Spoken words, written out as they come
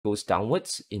goes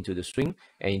downwards into the swing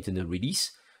and into the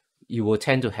release, you will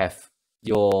tend to have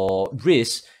your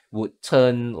wrist would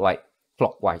turn like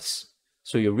clockwise.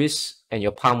 So your wrist and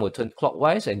your palm will turn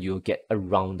clockwise and you'll get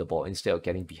around the ball instead of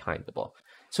getting behind the ball.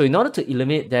 So in order to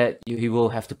eliminate that, you will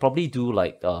have to probably do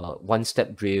like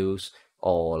one-step drills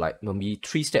or like maybe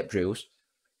three-step drills.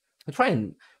 Try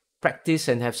and practice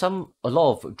and have a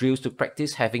lot of drills to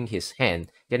practice getting his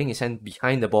hand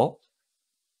behind the ball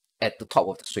at the top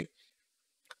of the swing.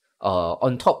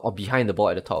 On top or behind the ball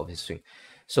at the top of his swing.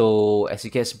 So as he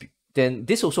gets, then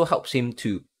this also helps him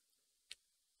to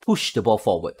push the ball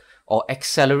forward or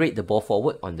accelerate the ball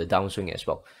forward on the downswing as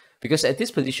well. Because at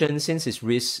this position, since his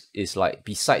wrist is like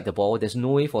beside the ball, there's no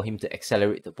way for him to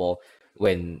accelerate the ball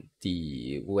at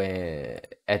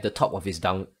the top of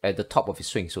his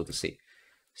swing, so to say.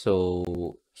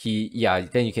 So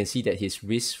then you can see that his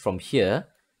wrist from here,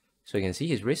 so you can see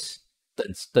his wrist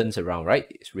turns around, right?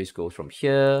 His wrist goes from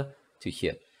here to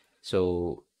here.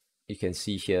 So you can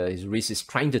see here his wrist is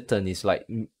trying to turn. His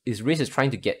wrist is trying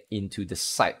to get into the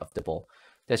side of the ball.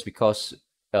 That's because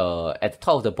at the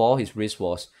top of the ball, his wrist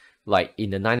was like in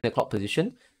the 9 o'clock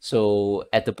position. So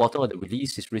at the bottom of the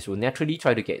release, his wrist will naturally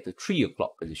try to get the 3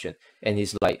 o'clock position. And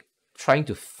he's like trying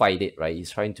to fight it, right? He's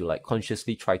trying to like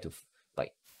consciously try to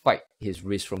like fight his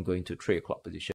wrist from going to 3 o'clock position.